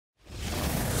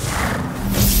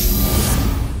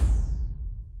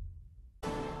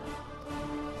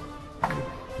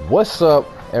What's up,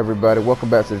 everybody? Welcome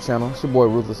back to the channel. It's your boy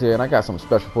Ruthless here, and I got something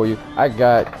special for you. I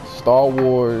got Star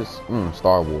Wars.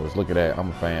 Look at that. I'm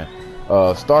a fan.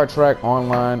 Star Trek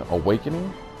Online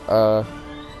Awakening. I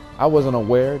wasn't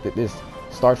aware that this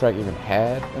Star Trek even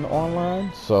had an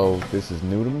online, so this is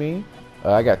new to me.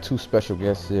 I got two special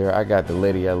guests here. I got the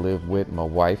lady I live with, my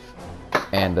wife,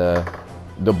 and the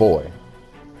boy.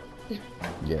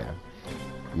 Yeah,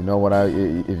 you know what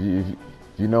if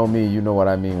you know me, you know what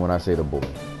I mean when I say the boy.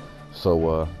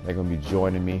 So they're gonna be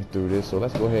joining me through this. So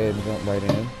let's go ahead and jump right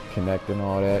in, connecting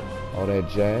all that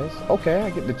jazz. Okay,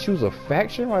 I get to choose a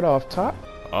faction right off top.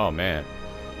 Oh man,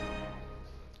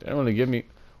 they don't really give me.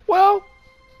 Well,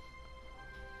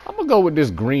 I'm gonna go with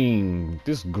this green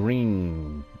bitch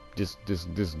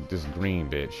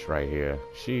right here.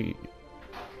 She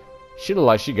look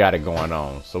like she got it going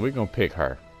on. So we're gonna pick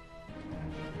her.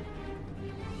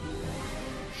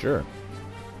 Sure.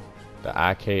 The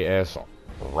IKS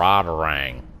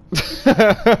Radarang.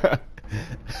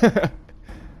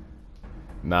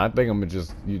 Nah, I think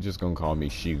you're just gonna call me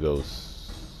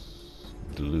Shigos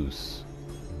Deluse.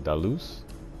 Deluse?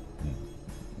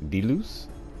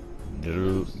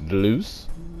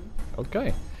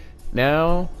 Okay.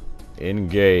 Now,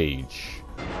 engage.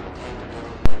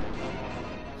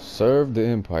 Serve the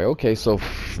Empire. Okay, so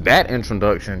that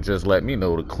introduction just let me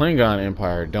know the Klingon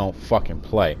Empire don't fucking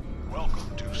play.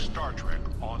 Welcome to Star Trek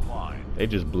Online. They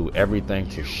just blew everything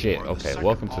to shit. Okay,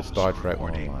 welcome to Star Trek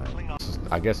Online.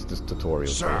 I guess this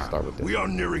tutorial, so let's start with this. We are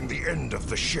nearing the end of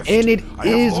the shift. And it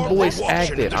is voice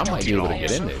acted. I might be able to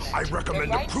get in this. I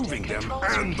recommend approving them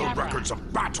and the records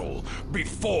of battle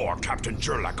before Captain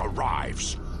Jerlak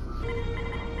arrives.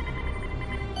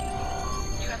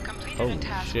 Oh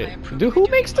shit. Dude, who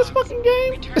makes this fucking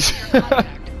game?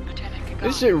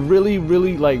 This shit really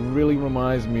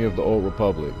reminds me of the Old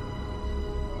Republic.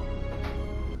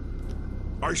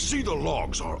 I see the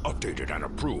logs are updated and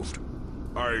approved.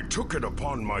 I took it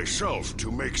upon myself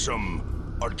to make some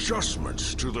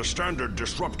adjustments to the standard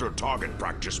disruptor target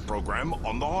practice program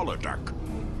on the holodeck.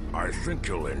 I think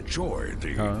you'll enjoy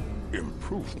the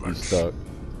improvements. He's stuck.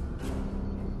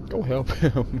 Go help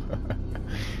him.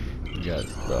 He got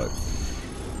stuck.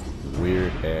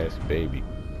 Weird ass baby.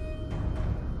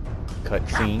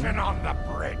 Cutscene. Captain on the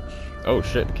bridge. Oh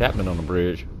shit, the captain on the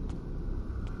bridge.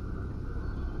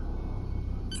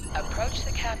 Approach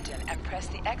the captain and press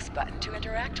the X button to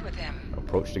interact with him.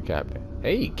 Approach the captain.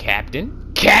 Hey,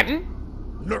 captain. Captain?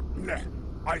 Nurkne,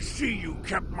 I see you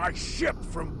kept my ship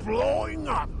from blowing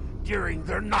up during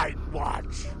the night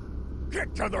watch.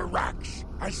 Get to the racks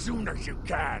as soon as you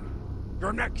can.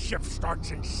 Your next shift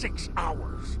starts in 6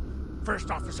 hours.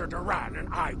 First Officer Duran and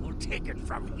I will take it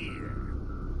from here.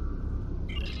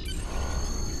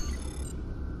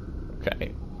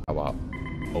 Okay. How about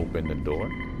open the door?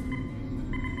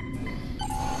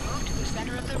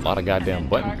 A lot of goddamn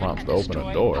button prompts to open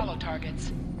a door.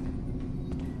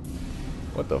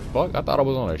 What the fuck? I thought I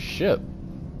was on a ship.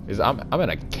 I'm in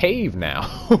a cave now.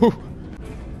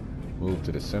 Move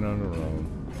to the center of the room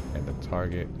and the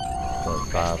target.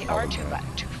 Press the R2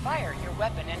 button to fire your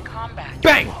weapon in combat.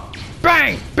 Bang!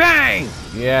 Bang! Bang!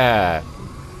 Yeah.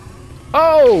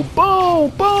 Oh! Boom!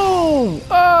 Boom!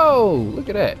 Oh! Look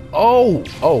at that. Oh!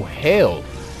 Oh, hell.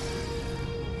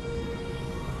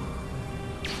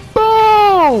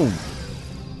 Boom!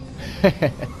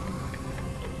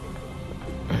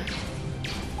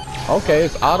 Okay,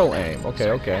 it's auto aim. Okay.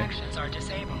 Actions are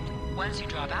disabled. Once you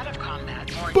drop out of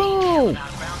combat, more Boom! detailed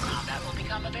about ground combat will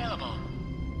become available.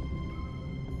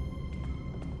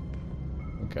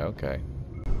 Okay.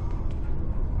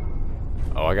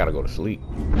 Oh, I gotta go to sleep.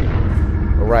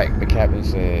 Alright, the captain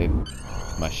said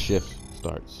my shift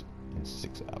starts in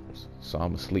 6 hours. So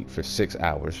I'm asleep for 6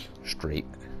 hours straight.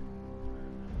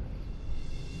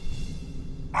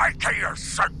 IKS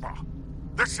Sigma,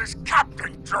 this is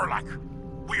Captain Jerlak.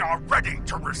 We are ready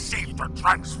to receive the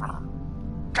transfer.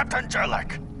 Captain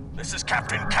Jerlak, this is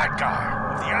Captain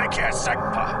Khadgar of the IKS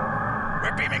Sigma.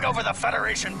 We're beaming over the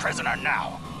Federation prisoner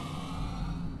now.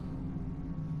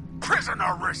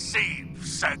 Prisoner received,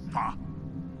 Sigma.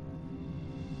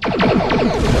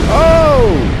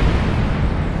 Oh!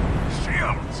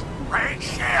 Shields! Raid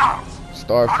shields!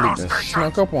 Starfleet that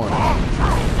snuck up on us.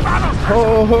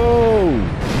 Ho ho!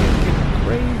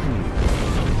 Crazy.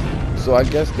 So I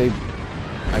guess they use.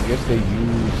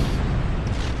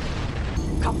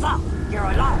 Kappa, you're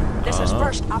alone. This is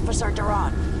First Officer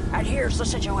Duran, and here's the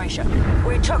situation.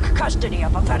 We took custody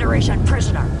of a Federation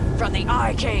prisoner from the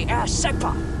IKS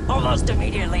Sigma. Almost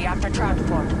immediately after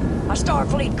transport, a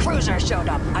Starfleet cruiser showed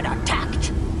up and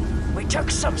attacked. We took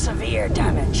some severe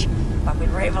damage, but we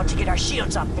were able to get our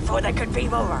shields up before they could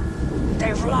beam over.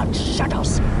 they've launched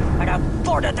shuttles and have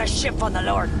boarded the ship on the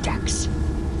lower decks.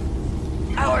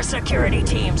 Our security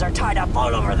teams are tied up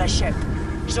all over the ship,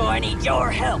 so I need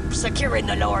your help securing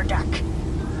the lower deck.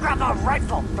 Grab a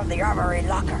rifle from the armory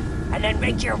locker, and then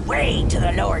make your way to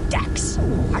the lower decks.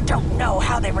 I don't know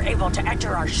how they were able to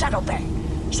enter our shuttle bay,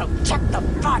 so check the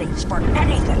bodies for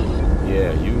anything.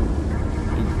 Yeah, you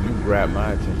grabbed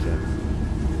my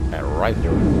attention at right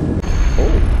there.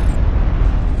 Oh,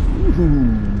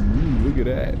 ooh, look at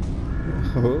that.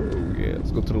 Oh yeah,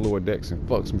 let's go to the lower decks and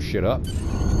fuck some shit up.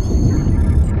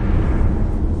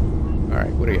 All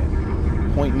right, what do you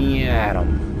got? Point me at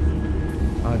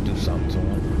him. I'll do something to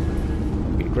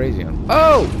him. Get crazy on him.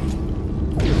 Oh!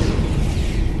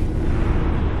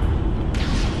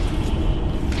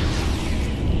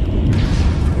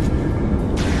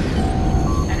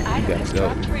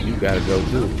 You gotta go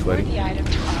too, buddy. The item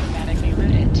to automatically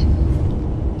loot it.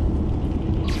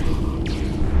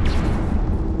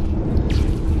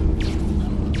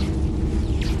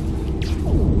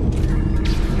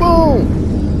 Boom!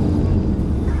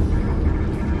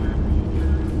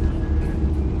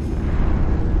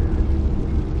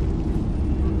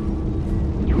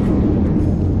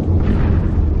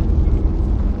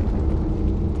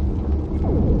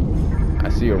 I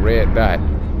see a red dot.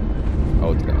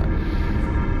 Oh, it's gone.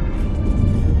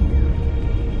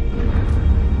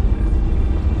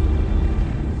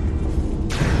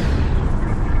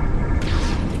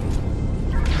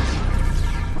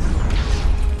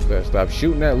 Better stop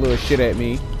shooting that little shit at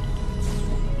me.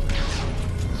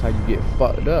 That's how you get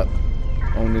fucked up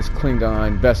on this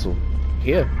Klingon vessel.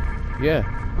 Here. Yeah.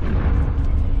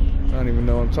 I don't even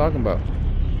know what I'm talking about.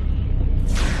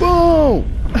 Boom!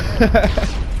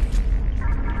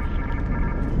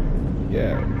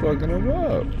 Yeah, I'm fucking him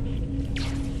up.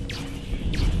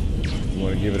 You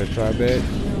wanna give it a try, bad?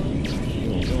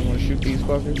 You don't wanna shoot these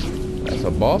fuckers? That's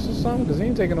a boss or something? Cause he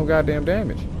ain't taking no goddamn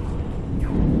damage.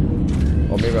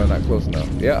 Or maybe I'm not close enough.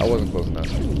 Yeah, I wasn't close enough.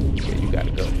 Yeah, you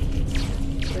gotta go.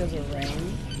 There's a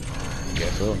range.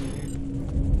 Guess so.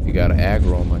 You gotta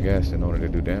aggro him, I guess, in order to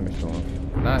do damage to him.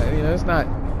 Not, you know, it's not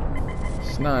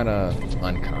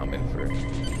uncommon for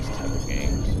this type of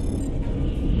games.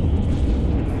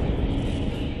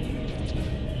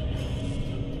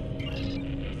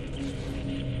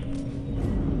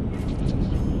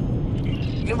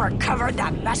 You recovered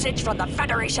that message from the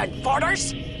Federation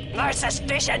borders? My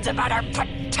suspicions about our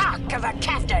patak of a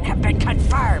captain have been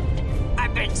confirmed.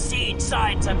 I've been seeing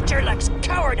signs of Turlek's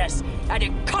cowardice and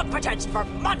incompetence for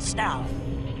months now.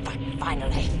 But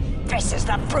finally, this is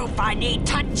the proof I need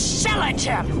to challenge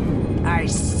him. I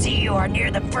see you are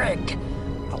near the brig.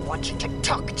 I want you to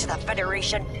talk to the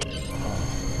Federation.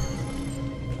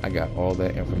 I got all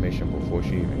that information before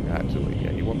she even got to it.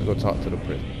 Yeah, you want me to go talk to the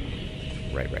prisoner?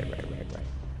 Right.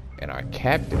 And our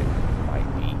captain might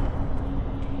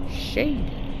be shady.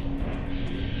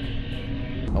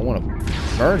 I want to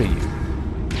murder you.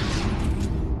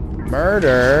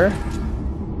 Murder.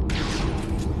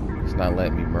 It's not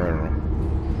letting me murder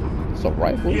him. It's a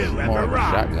rifle. You It's more of a ever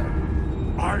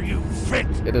shotgun. Are you fit?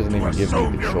 It doesn't even give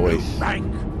me the choice.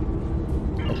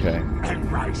 Okay.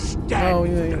 And I stand No,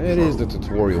 yeah, it is the proof.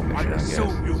 tutorial mission, I guess.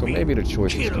 assume you So mean maybe the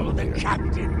choice is kill coming the later.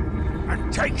 captain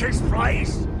and take his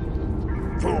place?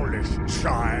 Foolish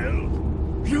child.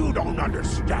 You don't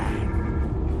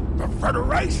understand. The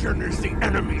Federation is the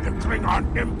enemy the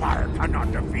Klingon Empire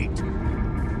cannot defeat.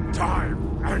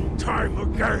 Time and time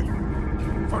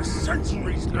again. For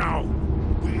centuries now,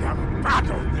 we have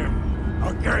battled them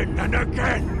again and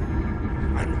again.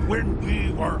 And when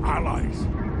we were allies,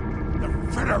 the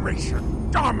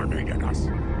Federation dominated us,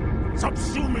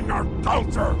 subsuming our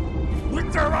culture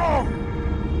with their own.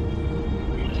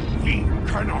 We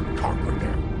cannot conquer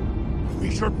them. We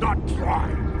should not try.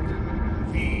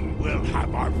 We will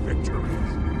have our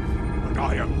victories. And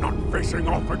I am not facing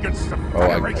off against the Oh, I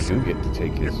Federation. do get to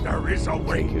take his If there is a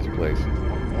way take his place. to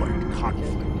avoid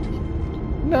conflict.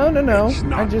 No. It's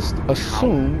not I just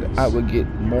assumed I would get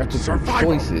multiple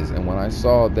survival. choices, and when I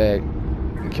saw that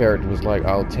the character was like,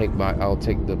 "I'll take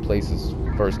the place as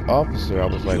first officer," I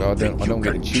was like, "Oh, I don't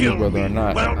get to can choose kill whether or me?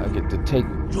 not Well, I get to take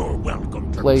You're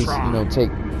welcome to place, try. you know,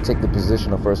 take the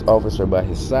position of first officer by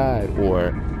his side,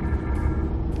 or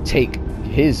take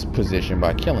his position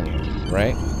by killing him,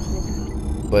 right?"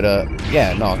 But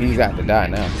yeah, no, he's got to die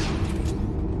now.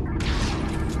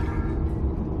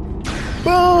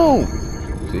 Boom!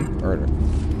 See, murder.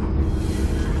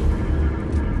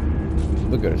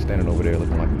 Look at her standing over there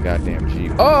looking like a goddamn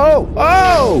Jeep.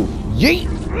 Oh! Yeet!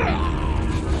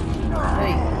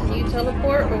 Wait, can you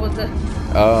teleport or was it?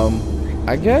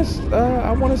 I guess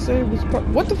I want to say it was.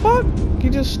 What the fuck? He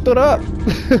just stood up.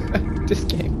 This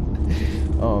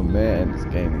game. Oh man, this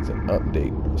game needs an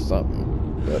update or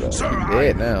something. But Sir, I'm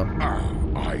dead now.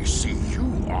 I see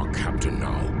you are captain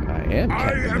now. I am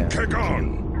captain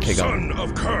now. Kegon, son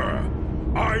of Kerr.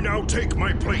 I now take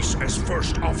my place as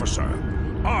first officer.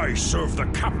 I serve the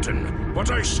captain,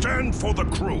 but I stand for the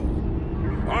crew.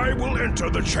 I will enter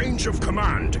the change of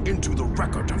command into the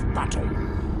record of battle.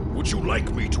 Would you like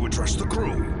me to address the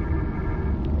crew?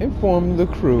 Inform the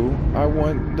crew I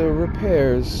want the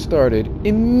repairs started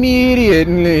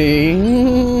immediately.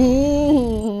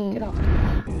 Get off.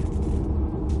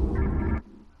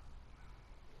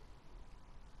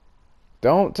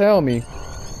 Don't tell me.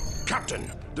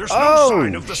 Captain, there's no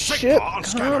sign of the ship Sigma on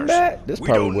scanners. combat? This We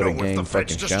probably don't where know the if game the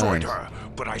Feds fucking destroyed shines. her,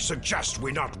 but I suggest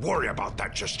we not worry about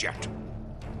that just yet.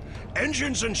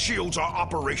 Engines and shields are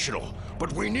operational,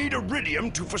 but we need iridium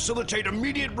to facilitate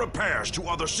immediate repairs to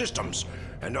other systems,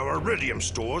 and our iridium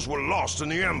stores were lost in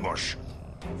the ambush.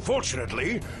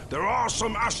 Fortunately, there are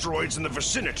some asteroids in the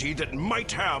vicinity that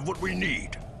might have what we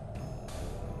need.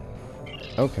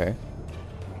 Okay.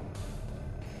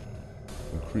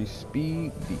 Increase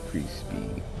speed, decrease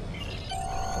speed.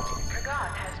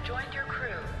 Kagan has joined your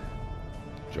crew.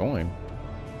 Join.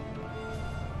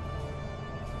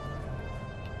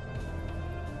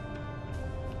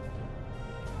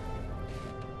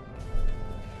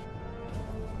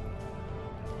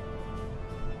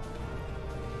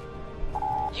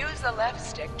 Use the left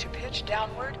stick to pitch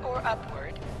downward or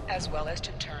upward, as well as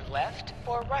to turn left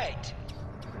or right.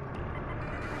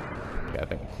 Yeah, I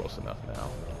think I'm close enough now.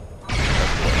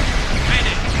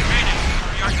 Mayday! Mayday!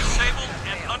 We are disabled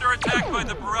and under attack by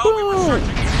the Burrell we were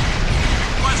searching for.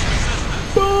 Request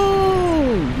assistance.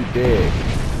 Boom! You dead.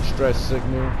 Stress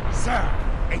signal Sir,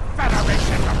 a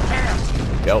Federation repairs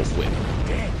dealt with.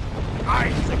 dead.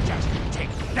 I suggest you take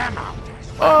them out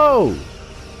as well. Oh!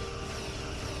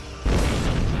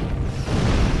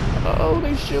 Oh,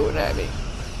 they shooting at me.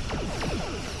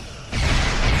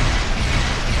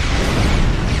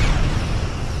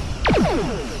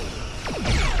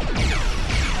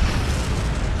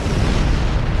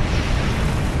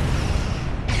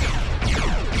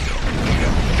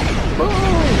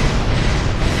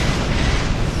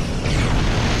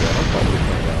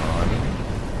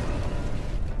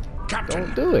 Captain,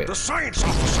 Don't do it. The science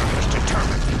officer has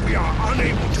determined we are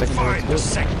unable to find the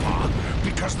Segpa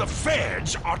because the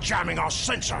Feds are jamming our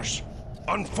sensors.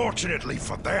 Unfortunately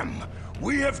for them,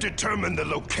 we have determined the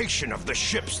location of the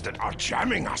ships that are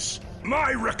jamming us.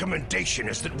 My recommendation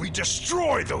is that we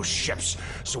destroy those ships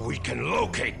so we can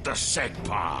locate the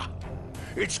Segpa.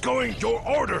 It's going your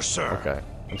order, sir. Okay,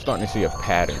 I'm starting to see a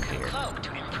pattern here. Cloak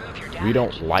to improve your damage. We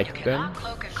don't like You them, cannot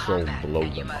cloak in so combat, blow and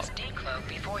you them must up. decloak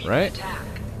before you Right? can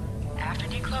attack. After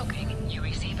decloaking, you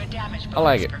receive a damage bonus I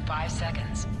like it. for 5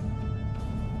 seconds.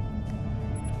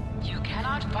 You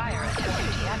cannot fire until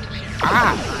you deactivate your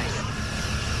device.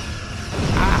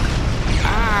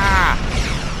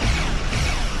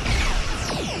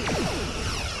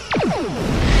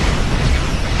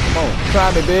 Come on, try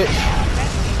me, bitch.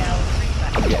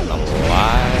 I'm getting a lot of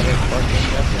fucking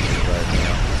messages right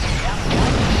now.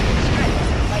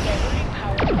 By diverting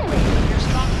power away from your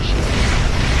strong machine.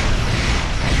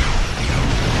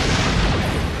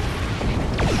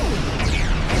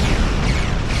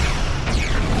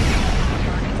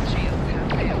 Target shields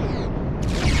have failed.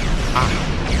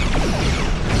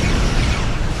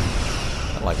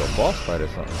 Sound like a boss fight or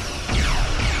something.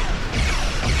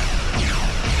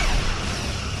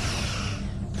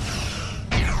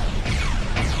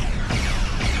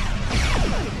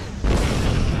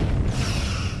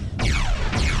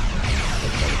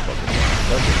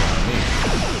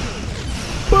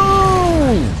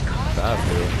 Boom! I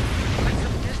feel. Put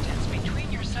some distance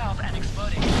between yourself and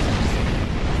exploding.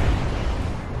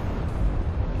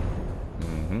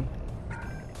 Mm-hmm.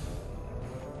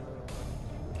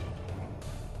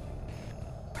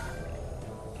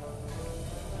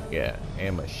 Yeah,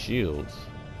 and my shields.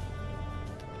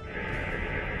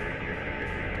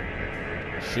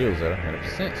 Shields at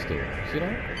 100% still. See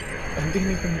that? I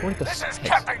didn't even break a This is sweat.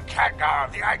 Captain Kagnar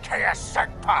of the IKS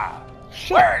Segpa.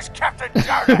 Shut Where's Captain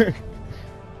Jarnik?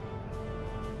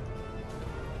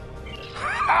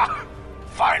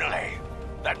 Finally!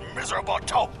 That miserable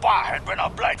Topa had been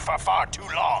ablaze for far too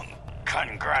long.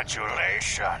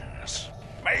 Congratulations.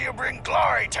 May you bring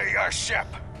glory to your ship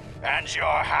and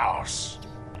your house.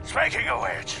 Speaking of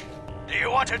which, do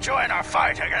you want to join our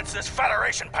fight against this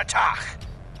Federation Patach?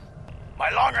 My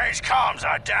long-range comms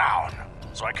are down,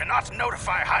 so I cannot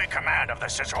notify High Command of the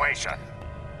situation.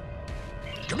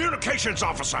 Communications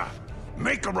officer,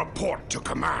 make a report to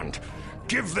command.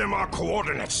 Give them our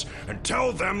coordinates and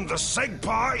tell them the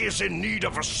Segpa is in need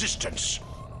of assistance.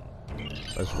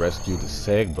 Let's rescue the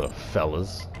Segba,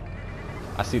 fellas.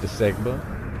 I see the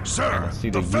Segba. Sir, I see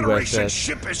the the Federation USS.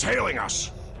 ship is hailing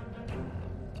us.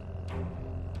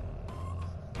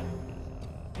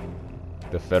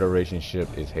 The Federation ship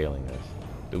is hailing us.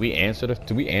 Do we answer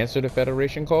the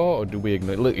Federation call, or do we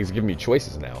ignore? Look, it's giving me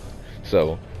choices now.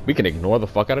 So we can ignore the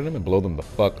fuck out of them and blow them the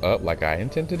fuck up like I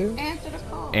intend to do. Answer the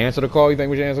call. Answer the call. You think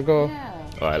we should answer the call? Yeah.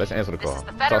 All right, let's answer the call. This is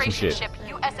the Talk some Federation shit. ship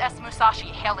USS Musashi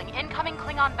hailing incoming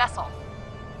Klingon vessel.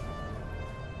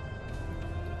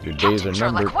 Your days Captain are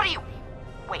Sherlock, numbered. what are you...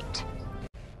 Wait.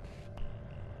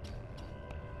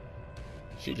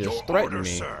 She just Your threatened order, me.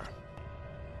 sir.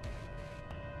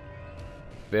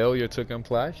 Failure to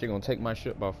comply. She gonna take my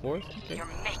ship by force. Okay. You're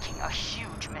making a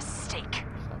huge mistake.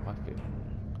 That's how I feel.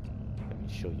 Let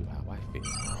me show you how I feel.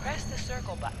 Press the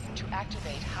circle button to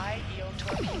activate high yield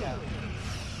torpedo.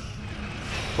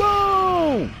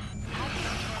 Boom!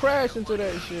 Crash into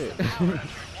that shit. Power of your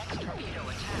next torpedo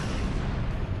attack.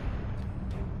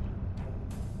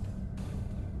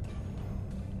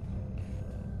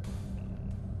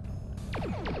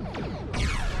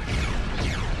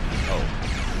 Oh,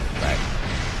 right.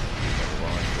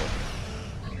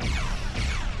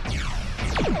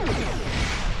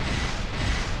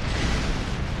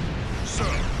 Sir,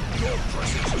 your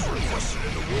presence is requested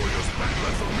in the Warriors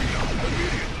Backless Arena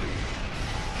immediately.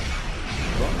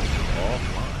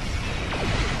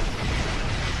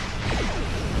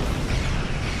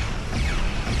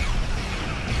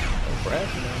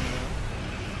 Crashing on me.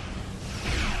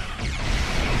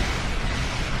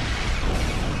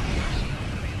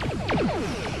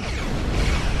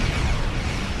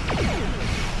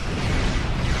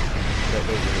 That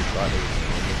they really thought they were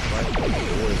going to fight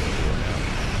the Warriors in here now.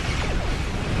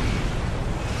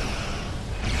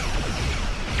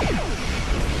 And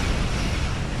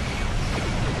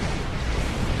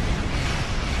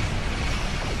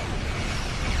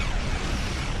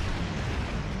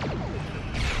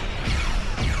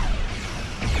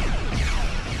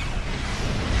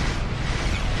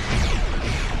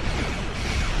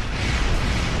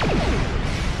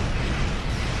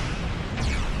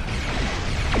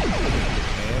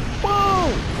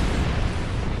boom!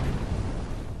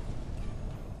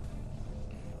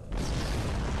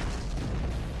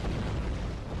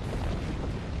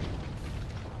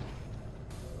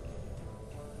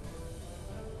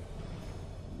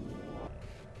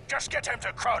 Just get him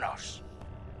to Kronos.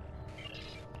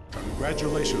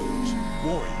 Congratulations,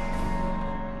 Warrior.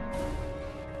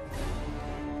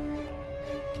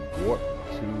 Warp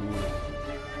to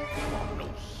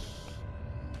Kronos.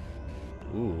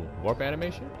 Ooh, warp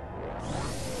animation?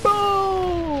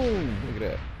 Boom! Look at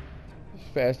that. It's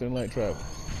faster than light travel.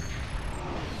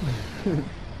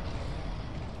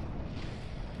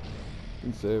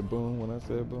 He said boom when I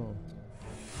said boom.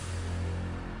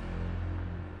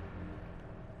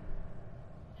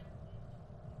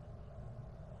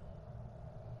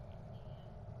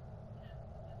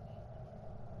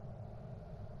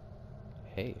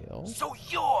 Hell. So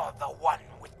you're the one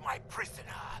with my prisoner.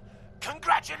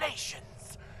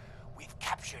 Congratulations. We've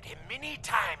captured him many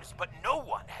times, but no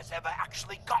one has ever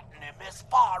actually gotten him as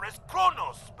far as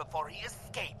Kronos before he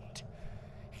escaped.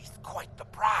 He's quite the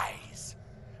prize.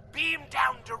 Beam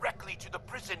down directly to the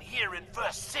prison here in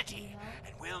First City,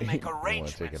 and we'll make You wanna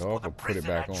arrangements take it for off the or put it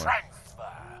prisoner back on?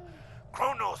 transfer.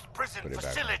 Kronos prison Put it back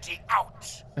on. facility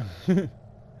out.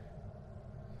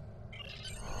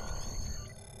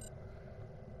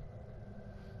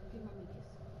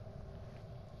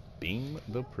 Beam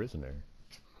the prisoner.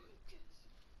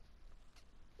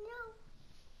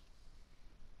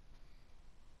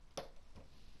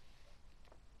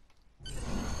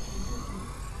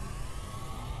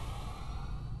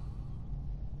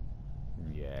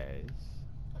 Yes.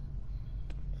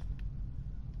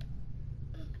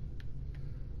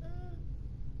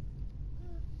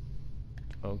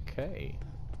 Okay.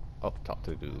 Oh, talk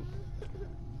to the dude.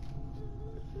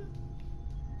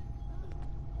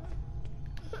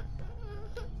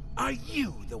 Are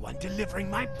you the one delivering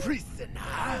my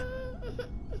prisoner?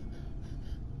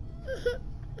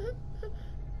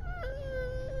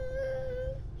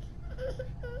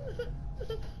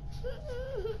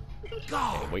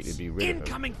 Guards, wait to be rid of him.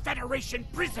 incoming Federation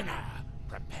prisoner.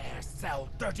 Prepare cell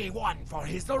 31 for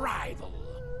his arrival.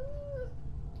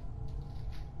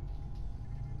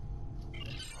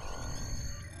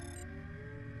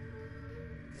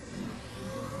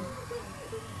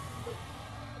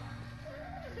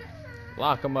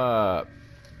 Lock him up.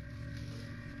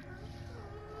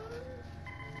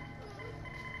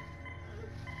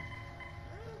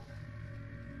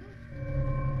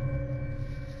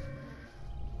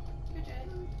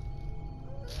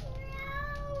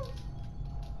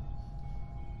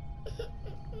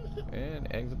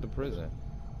 exit the prison.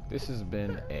 This has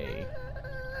been a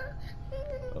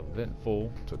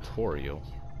eventful tutorial.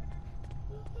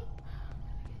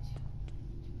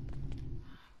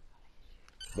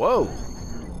 Whoa!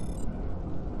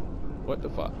 What the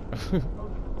fuck?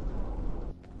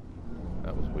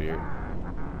 That was weird.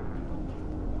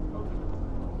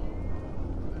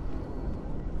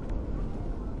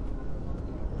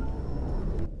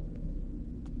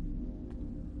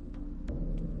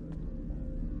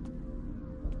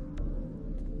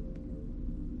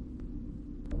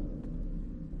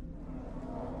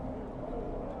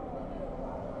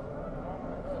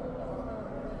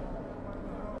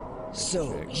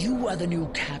 So, you are the new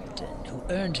captain who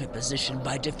earned her position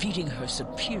by defeating her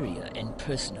superior in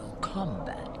personal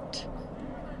combat.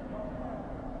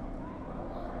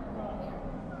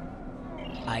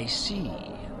 I see.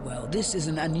 Well, this is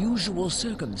an unusual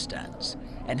circumstance,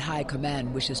 and High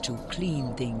Command wishes to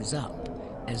clean things up,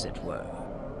 as it were.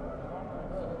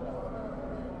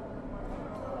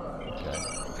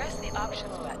 Press the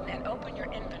Options button and open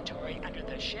your inventory under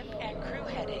the Ship and Crew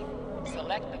heading.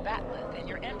 Select the Bat'leth in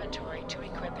your inventory to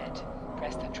equip it.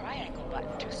 Press the triangle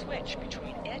button to switch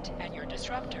between it and your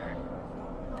disruptor.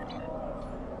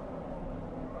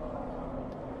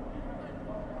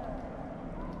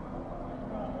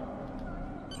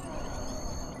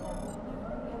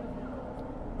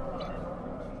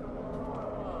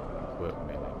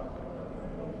 Equipment.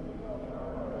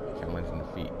 Challenge and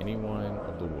defeat any one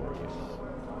of the warriors.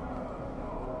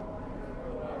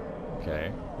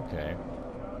 Okay, okay.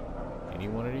 Any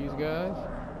one of these guys?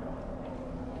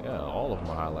 Yeah, all of them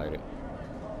are highlighted.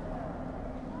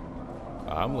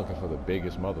 I'm looking for the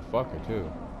biggest motherfucker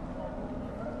too.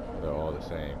 They're all the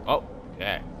same. Oh,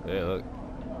 yeah, look.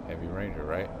 Heavy Ranger,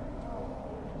 right?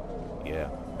 Yeah,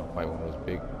 I'll fight one of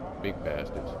those big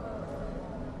bastards.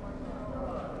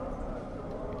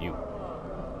 You.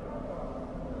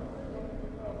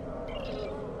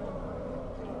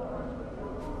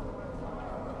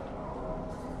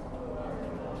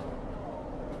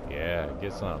 Yeah,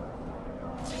 get some.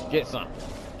 Get some.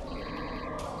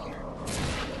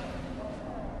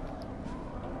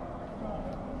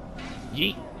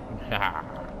 Yeet.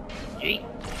 Yeet.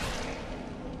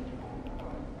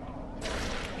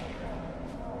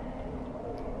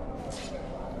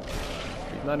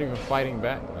 He's not even fighting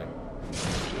back. Like,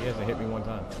 he hasn't hit me one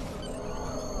time.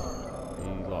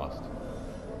 He lost.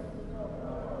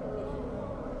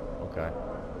 Okay.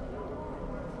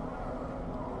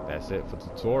 That's it for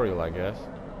tutorial, I guess.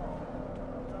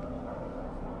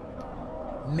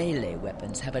 Melee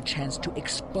weapons have a chance to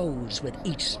expose with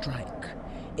each strike.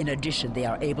 In addition, they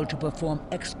are able to perform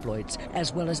exploits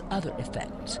as well as other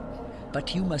effects.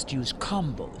 But you must use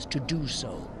combos to do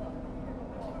so.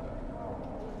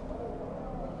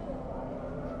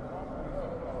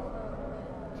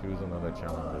 Choose another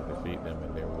challenger, defeat them,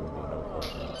 and there will be no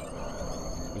questions.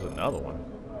 There's another one.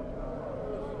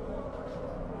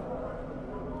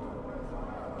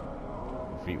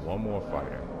 Defeat one more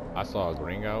fighter. I saw a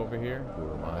green guy over here who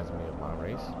reminds me of my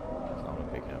race, so I'm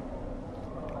gonna pick him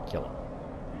and kill him.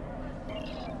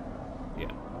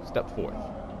 Yeah, step forth.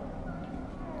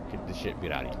 Get the shit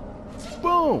beat out of you.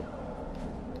 Boom!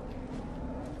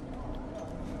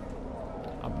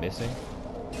 I'm missing.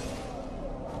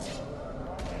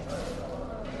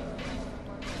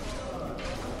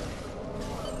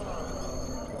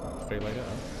 Straight like that,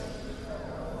 huh?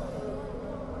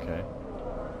 Okay.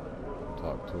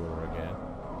 Talk to her again.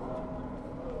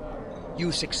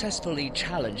 You successfully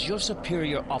challenge your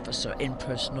superior officer in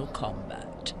personal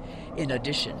combat. In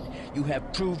addition, you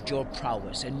have proved your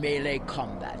prowess in melee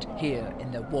combat here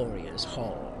in the Warriors'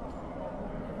 Hall.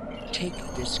 Take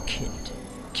this kit.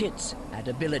 Kits add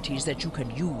abilities that you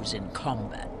can use in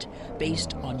combat,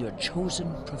 based on your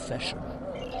chosen profession.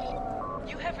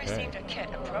 You have received a kit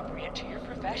appropriate to your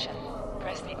profession.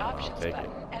 Press the Options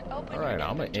button and open your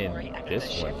inventory under the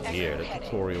Ship and Crew heading.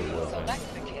 Tutorial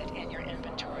Select the kit in your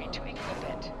inventory to equip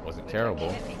it. Wasn't terrible.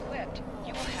 With the kit equipped,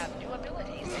 you will have new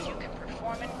abilities that you can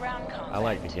perform in ground combat. I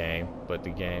like the game, but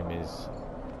the game is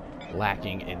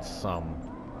lacking in some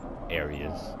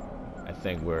areas. I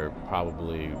think where it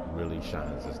probably really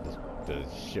shines is the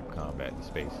ship combat, the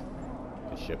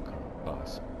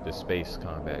space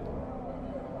combat,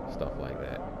 and stuff like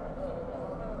that.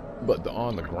 But the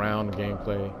on the ground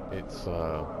gameplay, it's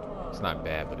not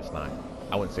bad, but it's not.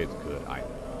 I wouldn't say it's good either.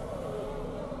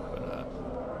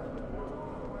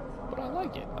 But I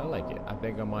like it. I like it. I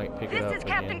think I might pick it up again. This is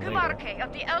Captain Kumarke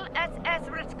of the LSS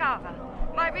Ritskava.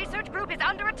 My research group is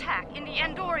under attack in the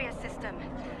Andoria system.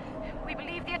 We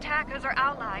believe the attackers are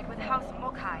allied with House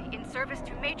Mokai in service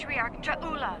to Matriarch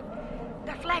Jaula.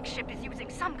 Their flagship is using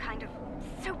some kind of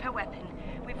super weapon.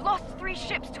 We've lost 3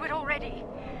 ships to it already.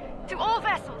 To all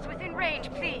vessels within range,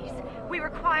 please. We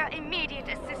require immediate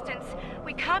assistance.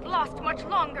 We can't last much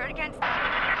longer against...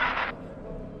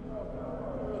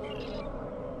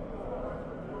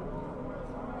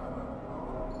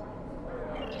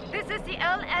 This is the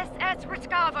LSS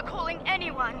Rskava calling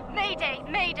anyone. Mayday,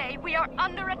 Mayday, we are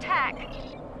under attack.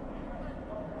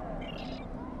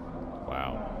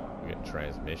 Wow, we get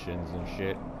transmissions and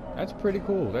shit. That's pretty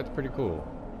cool. That's pretty cool.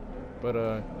 But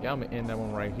yeah, I'm gonna end that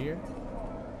one right here.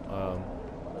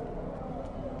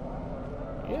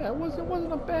 Yeah, it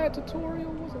wasn't a bad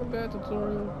tutorial.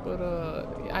 But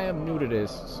I am new to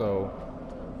this, so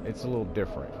it's a little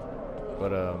different.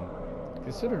 But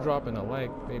consider dropping a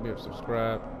like, maybe a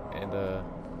subscribe, and I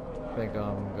think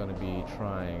I'm gonna be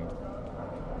trying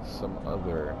some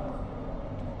other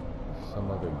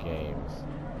games,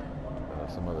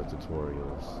 some other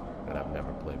tutorials that I've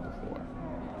never played before.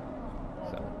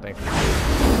 So thanks for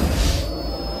watching.